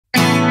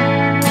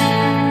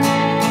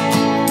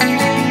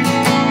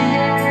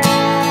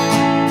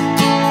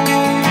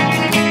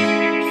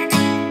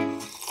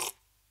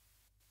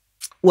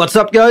What's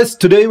up, guys?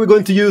 Today we're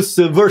going to use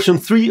version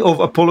 3 of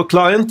Apollo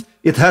Client.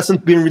 It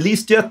hasn't been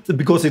released yet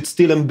because it's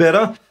still in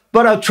beta,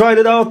 but I've tried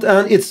it out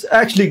and it's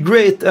actually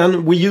great,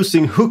 and we're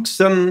using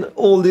hooks and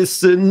all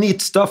this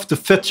neat stuff to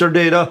fetch our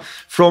data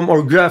from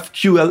our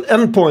GraphQL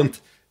endpoint.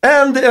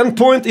 And the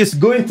endpoint is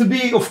going to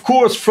be, of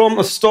course, from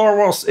a Star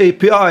Wars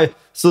API,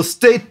 so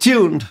stay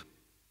tuned.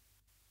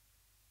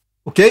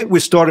 Okay, we're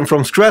starting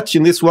from scratch.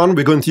 In this one,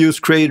 we're going to use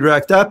create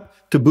React app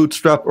to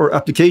bootstrap our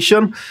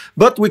application.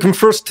 But we can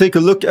first take a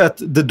look at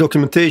the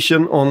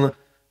documentation on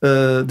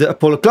the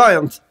Apollo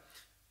client.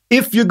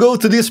 If you go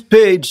to this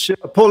page,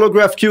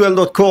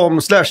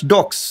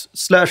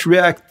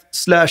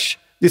 apollographiql.com/docs/react/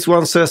 this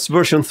one says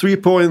version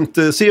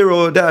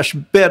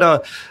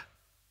 3.0-beta.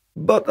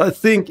 But I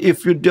think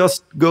if you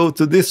just go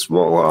to this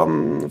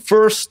one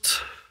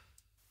first,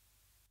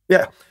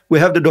 yeah, we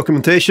have the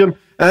documentation.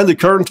 And the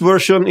current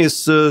version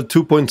is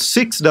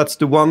 2.6. That's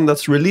the one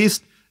that's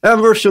released. And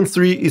version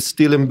 3 is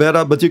still in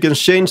beta, but you can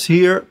change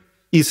here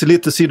easily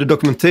to see the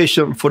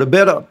documentation for the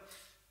beta.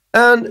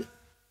 And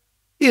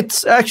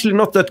it's actually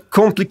not that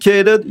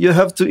complicated. You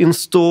have to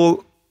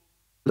install,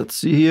 let's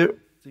see here,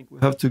 I think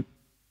we have to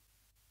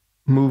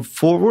move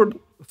forward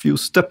a few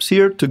steps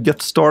here to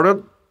get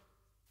started.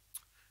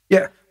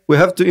 Yeah, we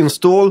have to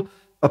install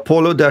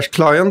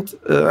Apollo-client,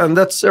 and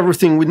that's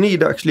everything we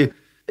need actually.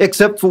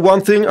 Except for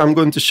one thing, I'm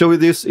going to show you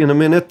this in a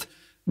minute.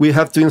 We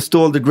have to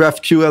install the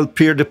GraphQL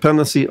peer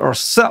dependency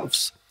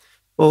ourselves.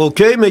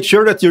 Okay, make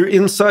sure that you're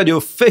inside your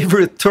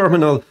favorite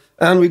terminal,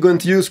 and we're going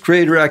to use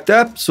create React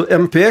app. So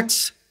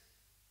npx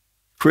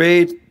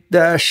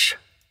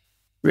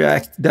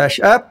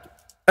create-react-app,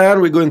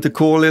 and we're going to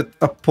call it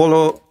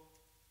Apollo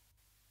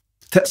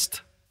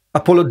test,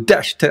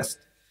 Apollo-test,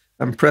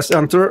 and press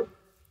enter,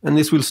 and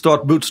this will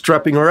start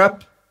bootstrapping our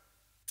app.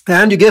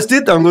 And you guessed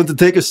it, I'm going to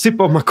take a sip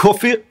of my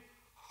coffee.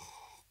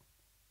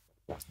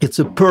 It's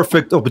a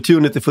perfect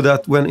opportunity for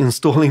that when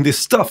installing this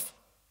stuff.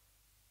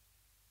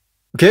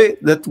 Okay,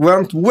 that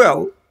went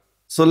well.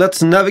 So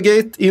let's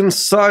navigate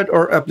inside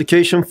our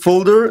application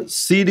folder,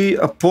 cd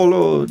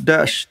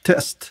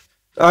apollo-test.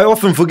 I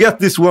often forget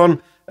this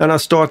one and I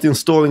start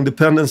installing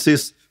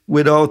dependencies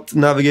without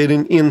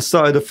navigating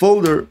inside the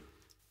folder.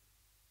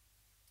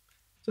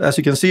 So as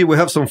you can see, we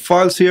have some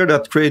files here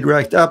that create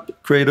React app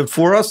created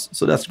for us,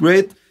 so that's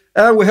great.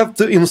 And we have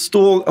to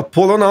install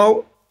Apollo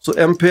now, so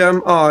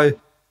npm I.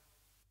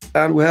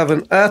 And we have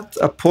an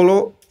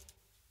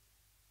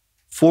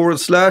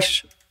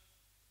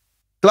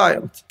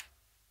 @apollo/client.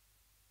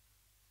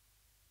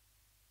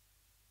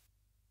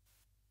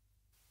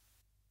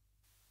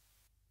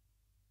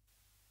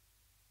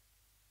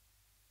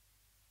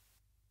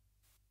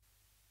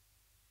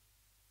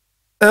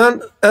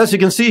 And as you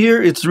can see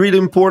here, it's really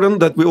important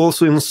that we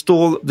also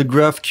install the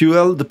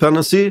GraphQL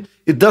dependency.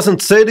 It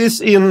doesn't say this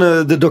in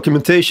the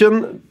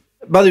documentation,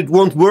 but it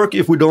won't work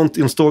if we don't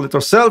install it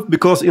ourselves,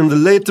 because in the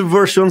later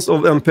versions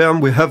of npm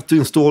we have to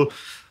install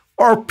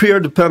our peer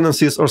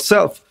dependencies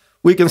ourselves.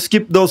 We can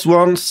skip those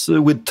ones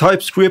with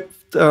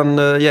TypeScript and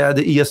yeah,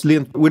 the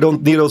ESLint. We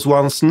don't need those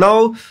ones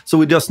now, so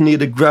we just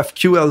need a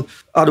GraphQL,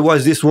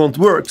 otherwise this won't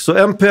work. So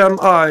npm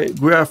I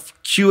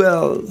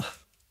GraphQL.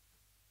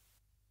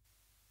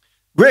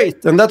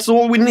 Great, and that's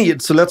all we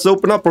need. So let's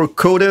open up our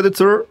code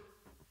editor.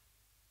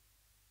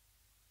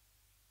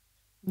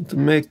 To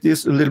make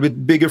this a little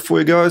bit bigger for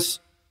you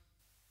guys.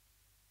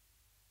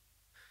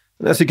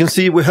 And as you can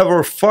see, we have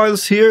our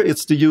files here.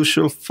 It's the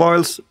usual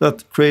files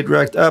that create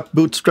React app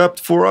bootstrapped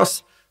for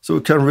us. So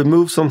we can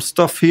remove some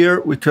stuff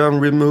here. We can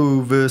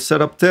remove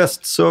setup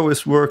test,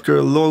 service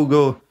worker,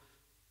 logo,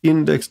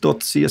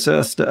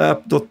 index.css, the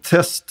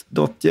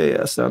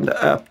app.test.js, and the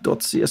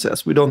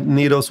app.css. We don't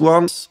need those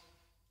ones.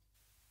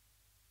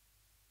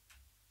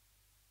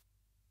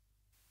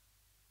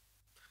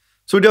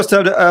 So we just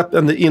have the app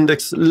and the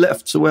index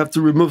left, so we have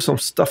to remove some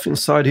stuff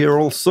inside here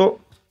also.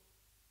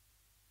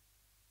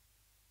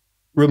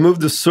 Remove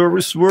the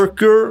service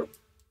worker.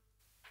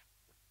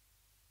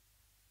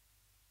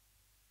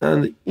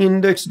 And the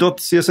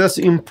index.css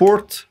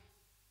import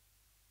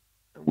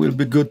will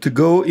be good to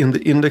go in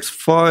the index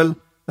file.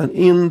 And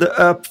in the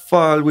app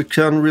file, we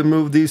can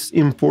remove these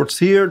imports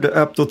here, the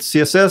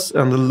app.css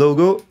and the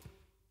logo.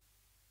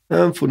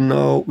 And for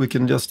now, we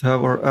can just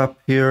have our app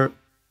here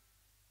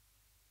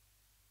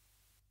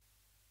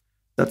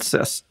that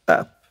says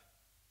app.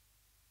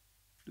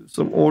 Do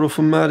some auto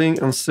formatting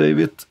and save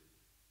it.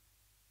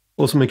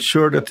 Also make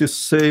sure that you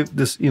save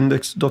this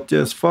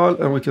index.js file,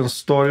 and we can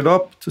start it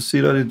up to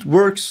see that it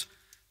works.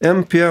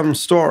 npm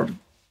start.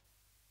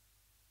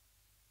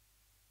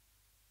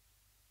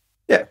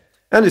 Yeah,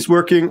 and it's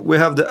working. We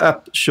have the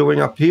app showing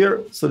up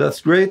here, so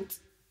that's great.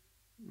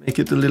 Make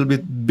it a little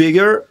bit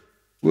bigger.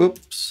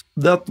 Whoops,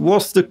 that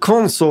was the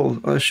console.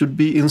 I should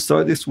be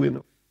inside this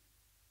window.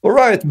 All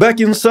right,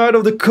 back inside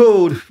of the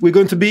code, we're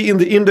going to be in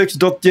the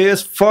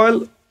index.js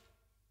file.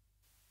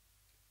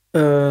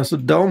 So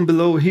down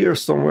below here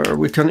somewhere,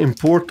 we can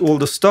import all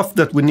the stuff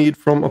that we need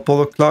from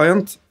Apollo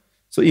client.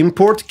 So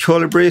import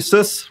curly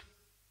braces.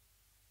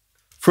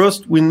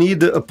 First, we need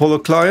the Apollo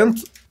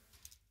client.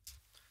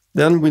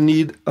 Then we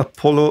need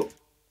Apollo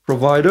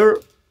provider.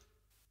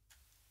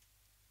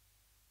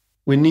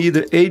 We need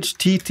the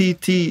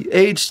HTTP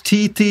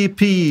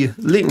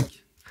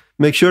link.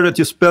 Make sure that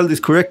you spell this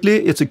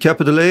correctly. It's a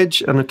capital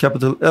H and a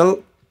capital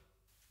L.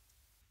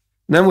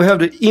 Then we have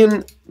the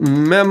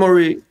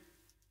in-memory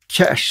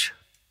cache.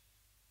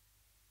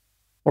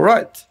 All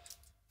right.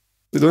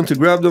 We're going to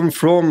grab them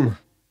from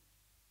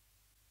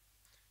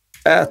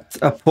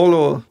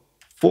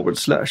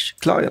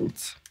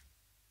 @apollo/client.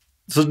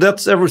 So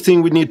that's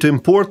everything we need to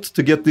import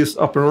to get this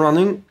up and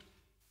running.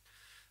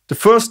 The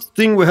first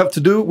thing we have to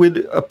do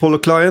with Apollo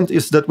client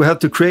is that we have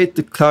to create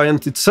the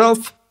client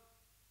itself.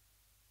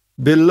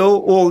 Below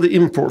all the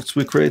imports,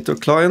 we create a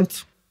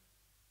client.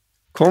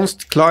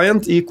 Const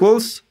client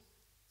equals,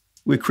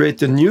 we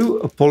create a new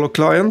Apollo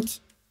client.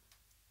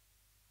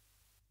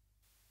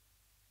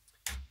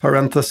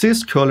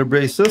 Parentheses, curly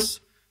braces.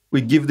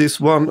 We give this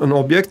one an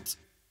object.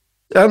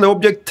 And the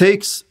object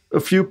takes a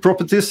few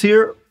properties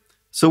here.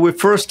 So we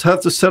first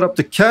have to set up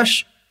the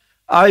cache.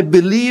 I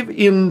believe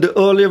in the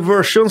earlier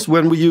versions,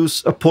 when we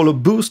use Apollo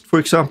Boost, for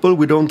example,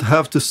 we don't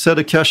have to set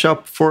a cache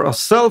up for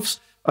ourselves.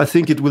 I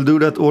think it will do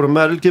that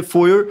automatically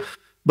for you.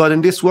 But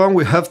in this one,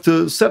 we have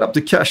to set up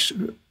the cache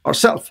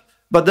ourselves.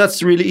 But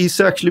that's really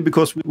easy, actually,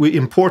 because we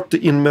import the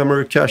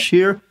in-memory cache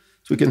here.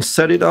 So we can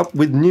set it up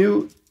with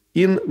new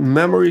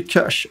in-memory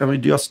cache, and we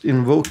just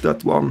invoke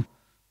that one.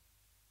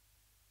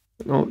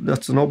 No,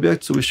 that's an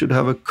object, so we should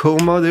have a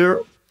comma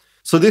there.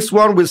 So this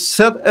one will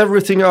set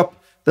everything up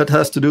that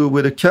has to do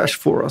with a cache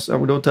for us,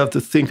 and we don't have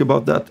to think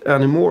about that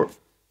anymore.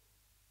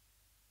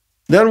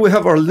 Then we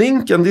have our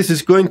link, and this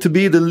is going to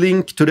be the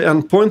link to the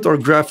endpoint, our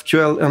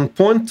GraphQL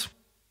endpoint.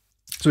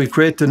 So we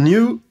create a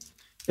new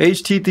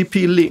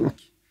HTTP link.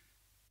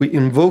 We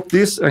invoke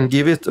this and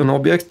give it an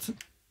object.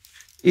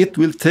 It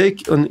will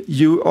take an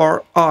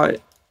URI,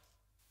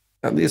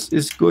 and this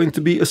is going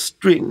to be a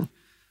string.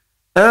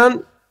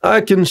 And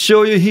I can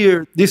show you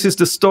here, this is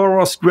the Star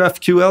Wars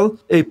GraphQL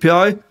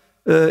API.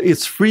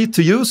 It's free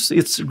to use.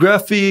 It's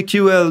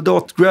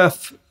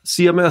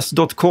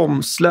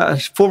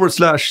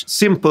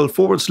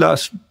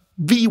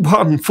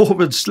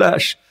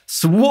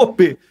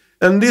graphql.graph/simple/v1/swappy.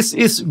 And this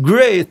is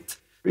great.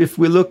 If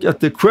we look at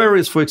the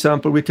queries, for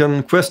example, we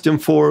can question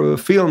for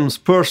films,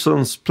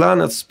 persons,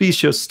 planets,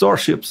 species,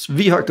 starships,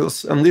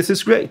 vehicles, and this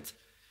is great.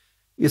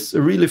 It's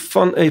a really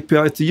fun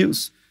API to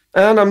use.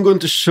 And I'm going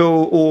to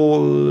show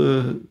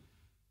all,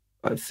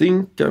 I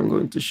think I'm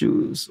going to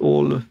choose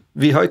all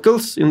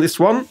vehicles in this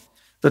one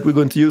that we're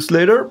going to use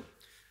later.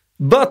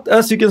 But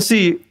as you can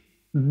see,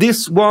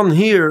 this one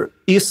here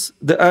is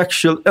the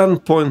actual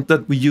endpoint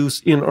that we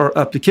use in our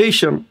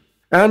application.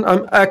 And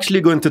I'm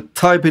actually going to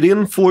type it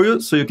in for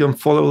you so you can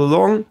follow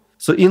along.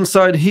 So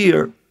inside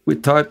here, we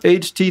type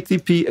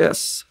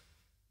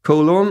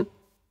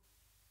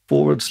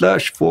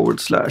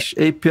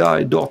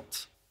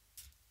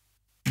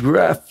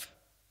https://api.graph.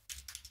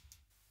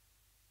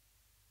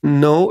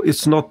 No,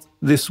 it's not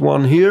this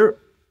one here.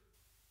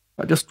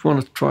 I just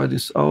want to try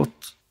this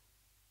out.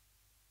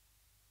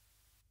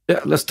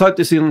 Yeah, let's type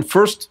this in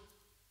first.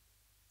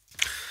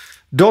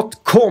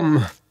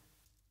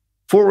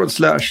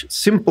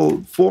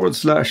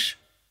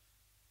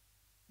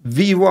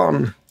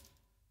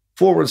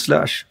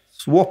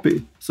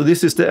 .com/simple/v1/swappy. So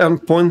this is the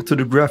endpoint to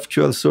the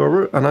GraphQL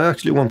server, and I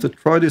actually want to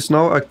try this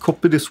now. I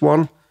copy this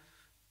one,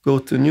 go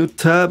to new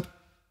tab,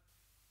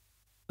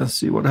 and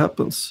see what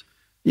happens.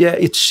 Yeah,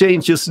 it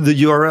changes the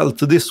URL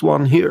to this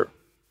one here.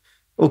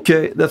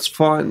 Okay, that's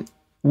fine.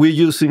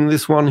 We're using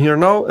this one here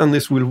now, and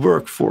this will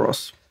work for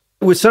us.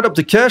 We set up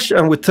the cache,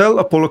 and we tell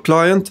Apollo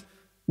client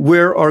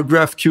where our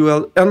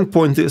GraphQL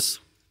endpoint is.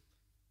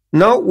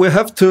 Now we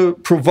have to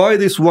provide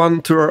this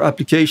one to our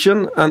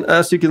application, and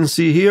as you can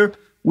see here,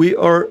 we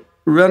are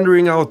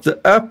rendering out the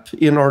app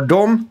in our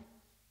DOM.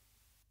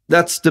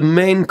 That's the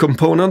main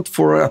component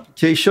for our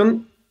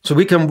application. So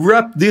we can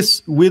wrap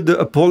this with the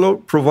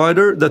Apollo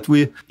provider that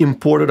we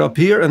imported up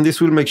here, and this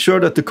will make sure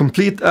that the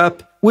complete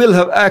app will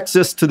have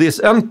access to this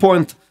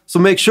endpoint. So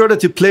make sure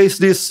that you place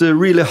this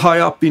really high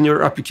up in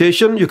your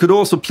application. You could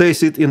also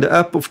place it in the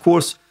app, of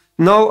course.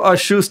 Now I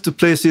choose to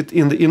place it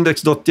in the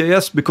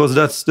index.js because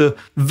that's the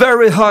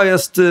very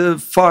highest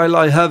file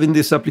I have in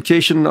this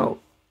application now.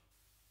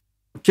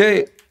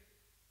 Okay.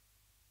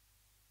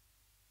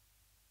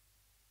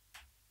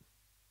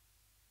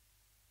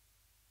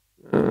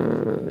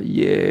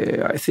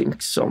 Yeah, I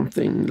think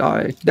something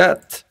like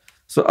that.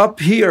 So up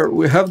here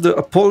we have the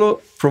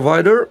Apollo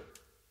provider,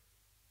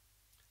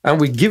 and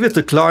we give it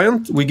a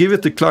client. We give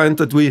it the client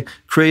that we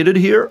created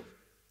here.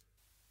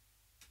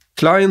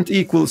 Client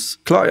equals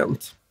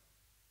client.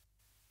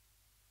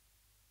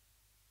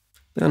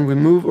 Then we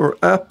move our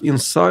app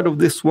inside of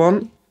this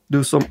one,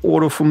 do some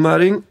auto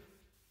formatting,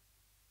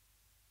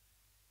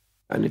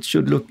 and it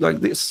should look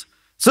like this.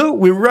 So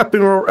we're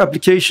wrapping our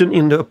application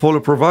in the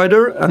Apollo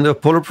provider, and the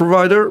Apollo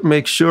provider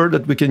makes sure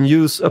that we can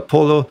use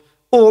Apollo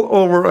all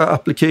over our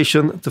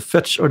application to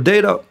fetch our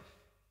data.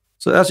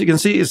 So as you can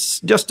see, it's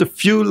just a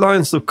few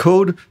lines of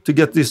code to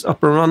get this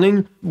up and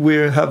running. We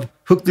have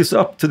hooked this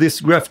up to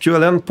this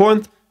GraphQL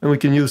endpoint, and we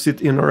can use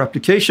it in our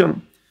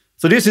application.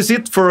 So this is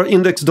it for our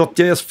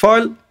index.js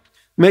file.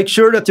 Make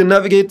sure that you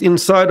navigate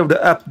inside of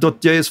the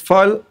app.js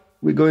file.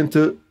 We're going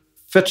to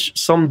fetch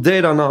some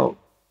data now.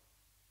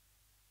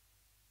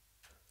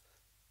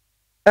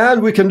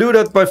 And we can do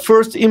that by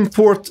first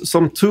import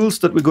some tools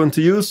that we're going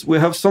to use. We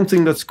have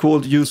something that's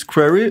called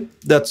useQuery.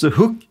 That's a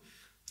hook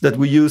that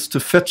we use to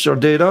fetch our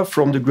data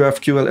from the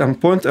GraphQL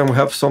endpoint. And we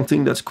have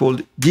something that's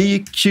called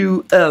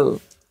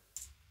GQL.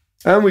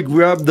 And we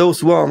grab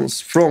those ones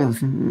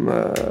from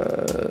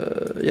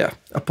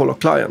Apollo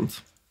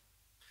client.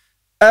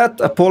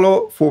 At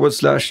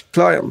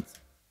Apollo/client.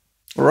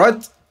 All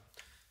right.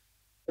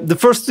 The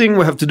first thing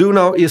we have to do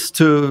now is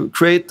to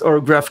create our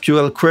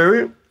GraphQL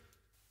query.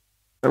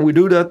 And we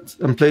do that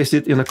and place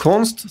it in a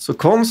const. So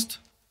const,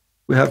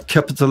 we have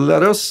capital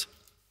letters,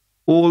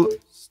 all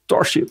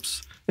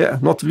starships. Yeah,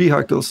 not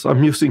vehicles.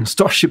 I'm using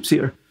starships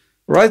here,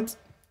 right?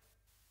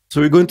 So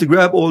we're going to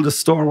grab all the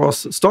Star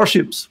Wars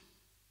starships.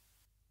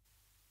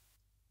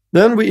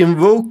 Then we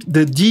invoke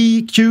the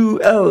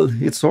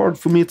GQL. It's hard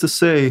for me to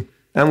say.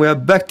 And we have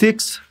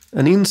backticks.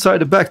 And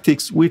inside the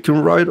backticks, we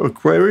can write our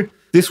query.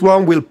 This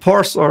one will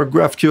parse our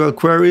GraphQL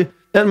query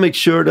and make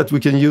sure that we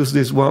can use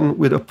this one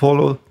with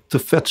Apollo to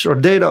fetch our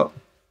data.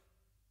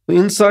 So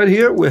inside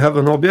here, we have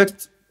an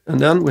object, and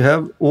then we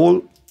have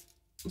all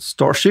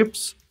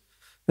starships.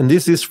 And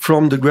this is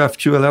from the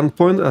GraphQL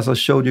endpoint, as I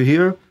showed you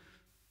here.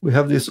 We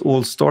have these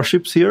all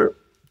starships here.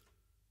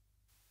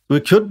 We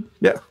could,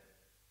 I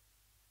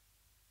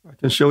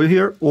can show you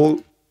here,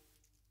 all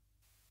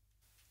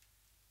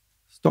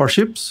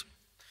starships.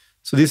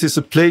 So this is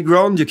a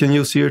playground you can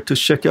use here to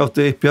check out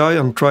the API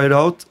and try it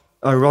out.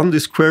 I run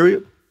this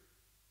query.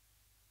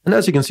 And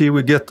as you can see,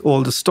 we get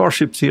all the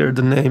starships here,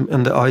 the name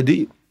and the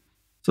ID.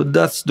 So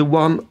that's the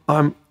one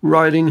I'm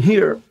writing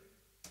here.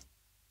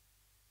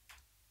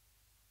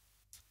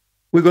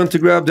 We're going to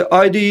grab the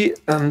ID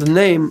and the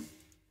name.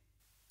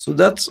 So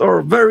that's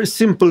our very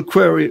simple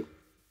query.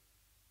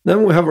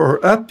 Then we have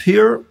our app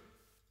here.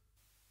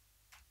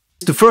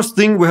 The first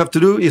thing we have to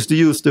do is to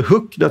use the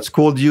hook that's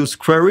called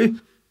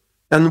useQuery.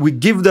 And we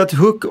give that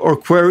hook or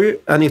query,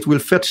 and it will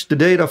fetch the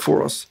data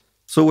for us.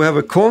 So we have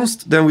a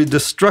const, then we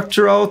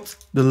destructure out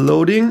the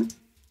loading,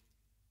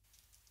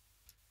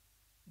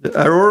 the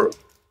error,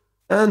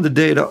 and the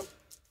data.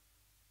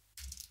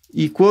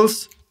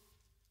 Equals,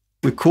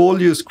 we call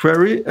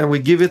useQuery, and we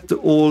give it to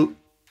all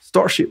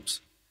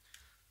starships.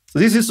 So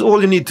this is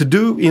all you need to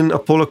do in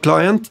Apollo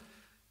client.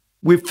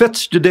 We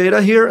fetch the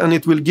data here, and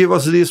it will give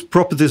us these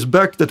properties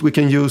back that we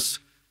can use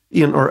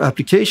in our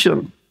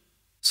application.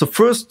 So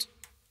first,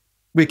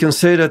 we can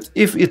say that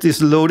if it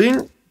is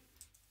loading,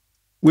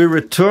 we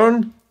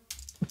return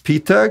a p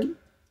tag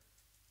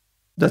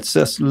that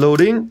says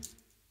loading.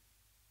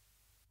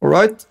 All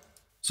right.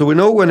 So we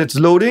know when it's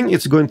loading,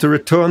 it's going to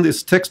return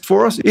this text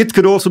for us. It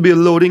could also be a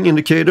loading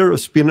indicator, a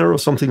spinner, or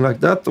something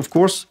like that, of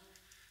course.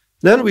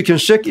 Then we can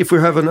check if we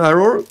have an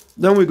error.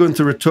 Then we're going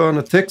to return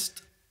a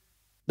text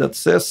that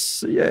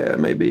says,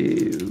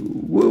 maybe,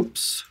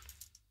 whoops,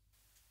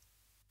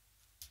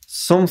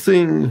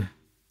 something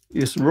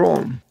is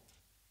wrong.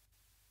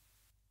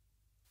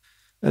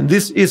 And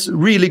this is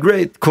really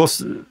great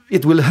because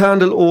it will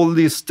handle all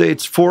these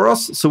states for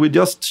us. So we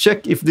just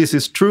check if this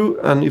is true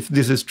and if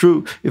this is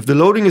true. If the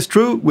loading is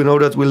true, we know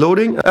that we're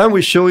loading and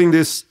we're showing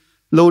this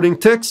loading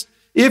text.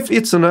 If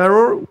it's an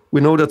error, we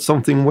know that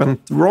something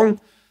went wrong.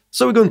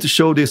 So we're going to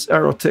show this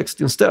error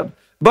text instead.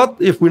 But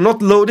if we're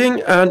not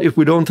loading and if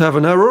we don't have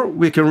an error,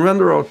 we can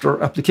render out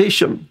our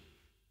application.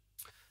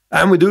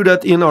 And we do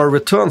that in our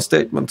return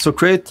statement. So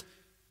create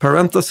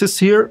parentheses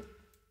here.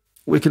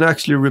 We can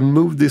actually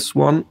remove this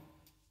one.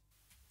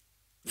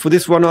 For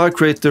this one, I'll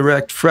create the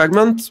React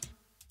fragment.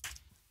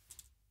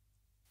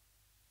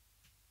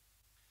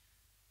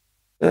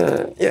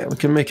 We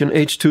can make an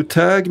h2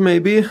 tag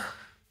maybe.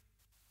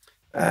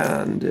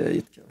 And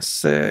it can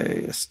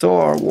say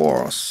Star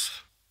Wars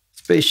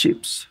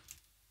spaceships.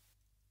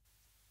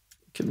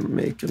 We can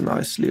make a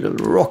nice little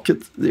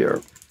rocket there.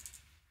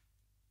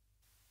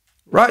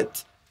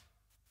 Right.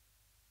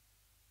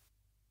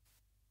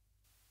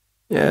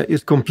 Yeah,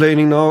 it's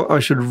complaining now. I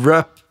should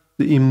wrap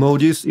the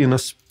emojis in a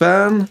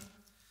span.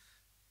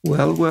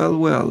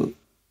 Well.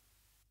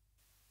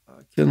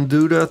 I can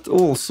do that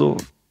also.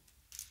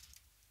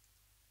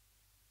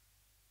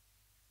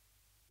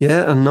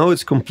 Yeah, and now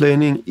it's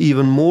complaining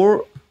even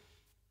more.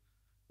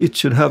 It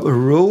should have a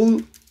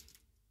role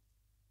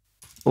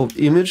of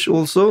image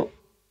also.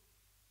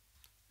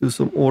 Do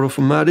some auto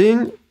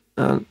formatting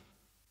and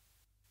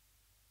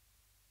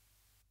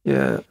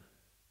it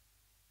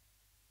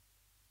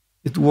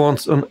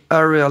wants an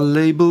area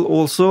label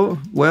also.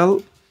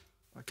 Well,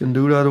 I can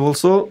do that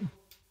also.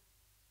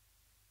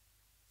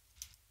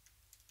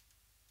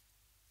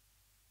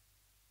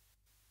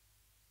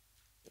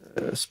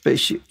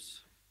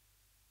 Spaceships.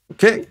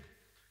 Okay.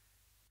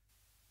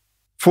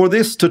 For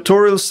this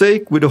tutorial's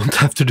sake, we don't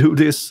have to do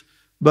this.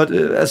 But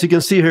as you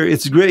can see here,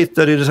 it's great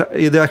that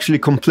it actually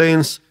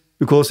complains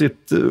because it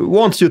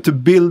wants you to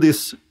build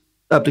this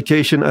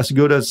application as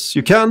good as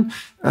you can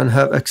and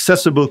have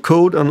accessible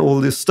code and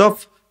all this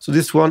stuff. So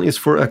this one is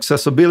for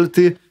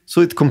accessibility.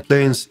 So it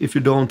complains if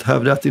you don't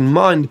have that in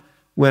mind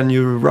when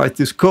you write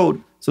this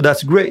code. So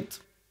that's great.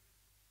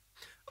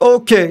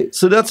 Okay,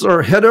 so that's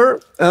our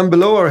header. And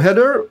below our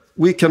header,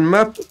 we can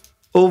map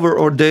over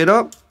our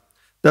data.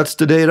 That's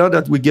the data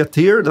that we get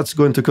here. That's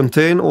going to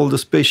contain all the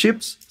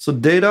spaceships. So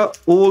data,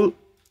 all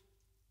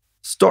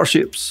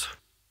starships.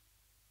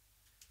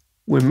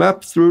 We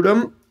map through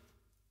them.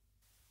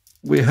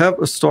 We have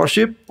a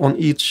starship on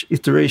each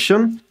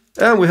iteration.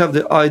 And we have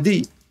the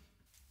ID.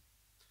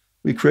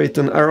 We create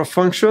an arrow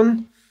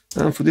function.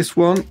 And for this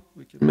one,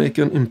 we can make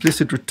an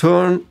implicit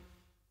return.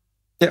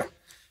 Yeah.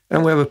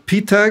 And we have a p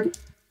tag.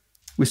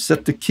 We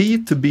set the key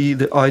to be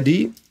the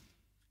ID.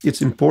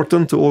 It's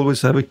important to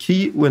always have a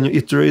key when you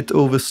iterate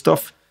over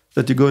stuff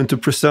that you're going to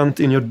present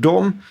in your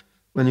DOM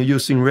when you're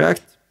using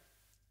React.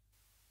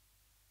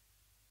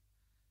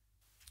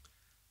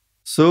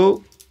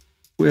 So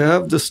we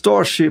have the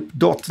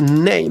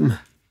starship.name.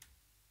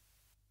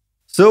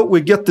 So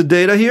we get the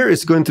data here.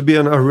 It's going to be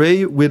an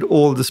array with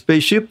all the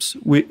spaceships.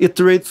 We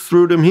iterate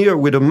through them here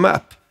with a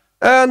map.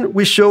 And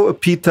we show a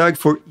p tag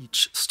for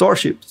each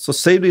starship. So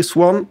save this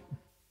one.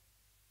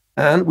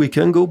 And we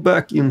can go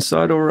back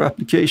inside our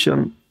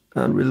application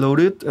and reload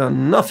it,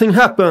 and nothing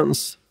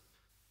happens.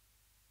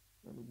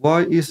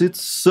 Why is it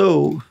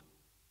so?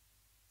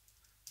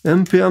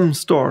 npm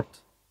start.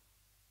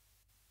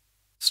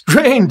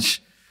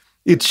 Strange!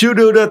 It should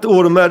do that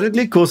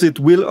automatically, because it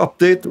will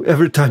update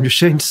every time you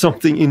change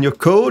something in your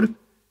code.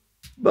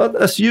 But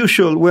as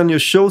usual, when you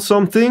show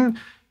something,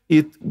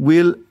 it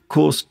will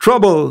cause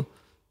trouble.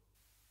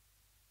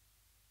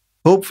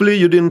 Hopefully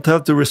you didn't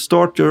have to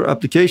restart your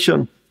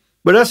application.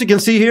 But as you can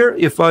see here,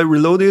 if I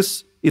reload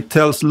this, it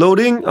tells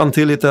loading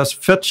until it has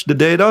fetched the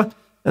data,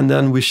 and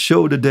then we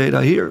show the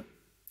data here.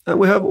 And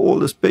we have all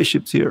the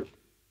spaceships here.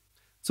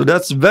 So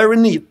that's very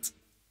neat.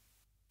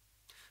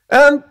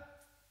 And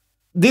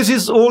this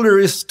is all there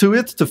is to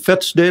it, to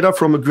fetch data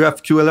from a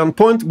GraphQL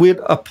endpoint with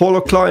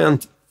Apollo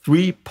Client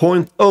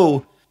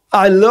 3.0.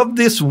 I love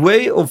this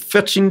way of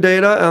fetching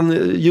data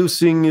and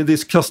using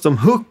this custom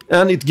hook,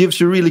 and it gives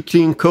you really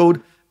clean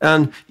code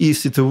and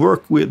easy to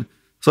work with.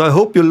 So I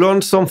hope you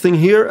learned something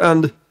here,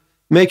 and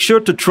make sure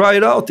to try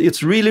it out.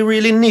 It's really,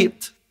 really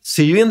neat.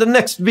 See you in the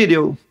next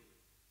video.